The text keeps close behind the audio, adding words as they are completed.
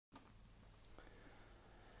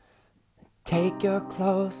Take your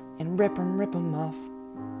clothes and rip 'em off.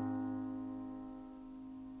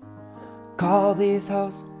 Call these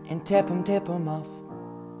hoes and tip 'em off.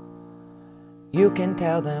 You can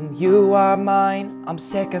tell them you are mine. I'm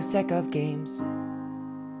sick of games.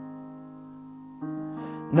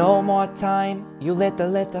 No more time, you lit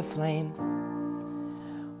the flame.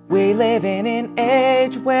 We live in an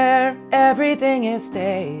age where everything is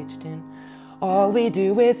staged, and all we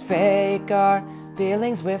do is fake our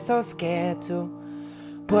feelings. We're so scared to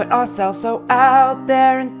put ourselves so out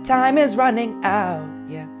there, and time is running out.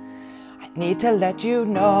 Yeah, I need to let you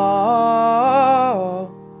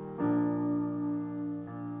know.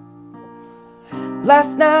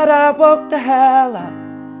 Last night I woke the hell up.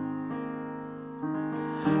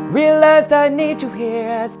 Realized I need you here,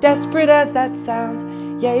 as desperate as that sounds.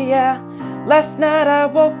 Yeah, yeah. Last night I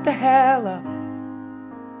woke the hell up.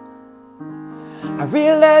 I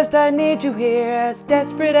realized I need you here, as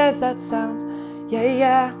desperate as that sounds. Yeah,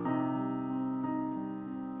 yeah.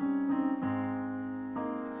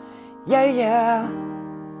 Yeah, yeah.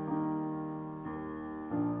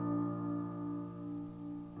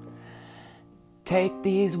 Take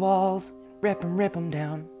these walls, rip 'em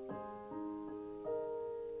down.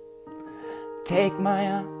 Take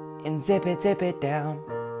my arm and zip it down.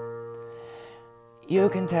 You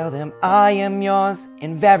can tell them I am yours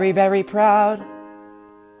and very proud.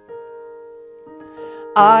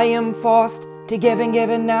 I am forced to give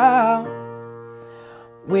and now.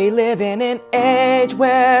 We live in an age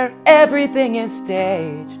where everything is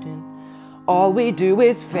staged, and all we do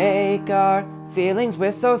is fake our feelings.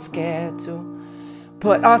 We're so scared to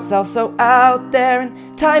put ourselves so out there,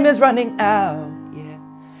 and time is running out. Yeah,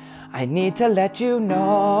 I need to let you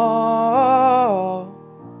know.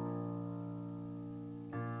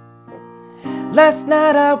 Last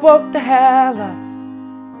night I woke the hell up.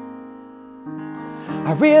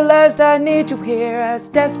 I realized I need you here, as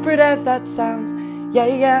desperate as that sounds. Yeah,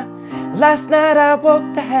 yeah. Last night I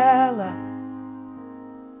woke the hell up.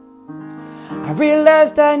 I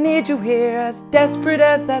realized I need you here, as desperate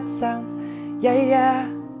as that sounds. Yeah, yeah.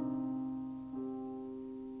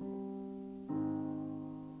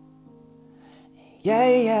 Yeah,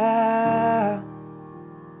 yeah.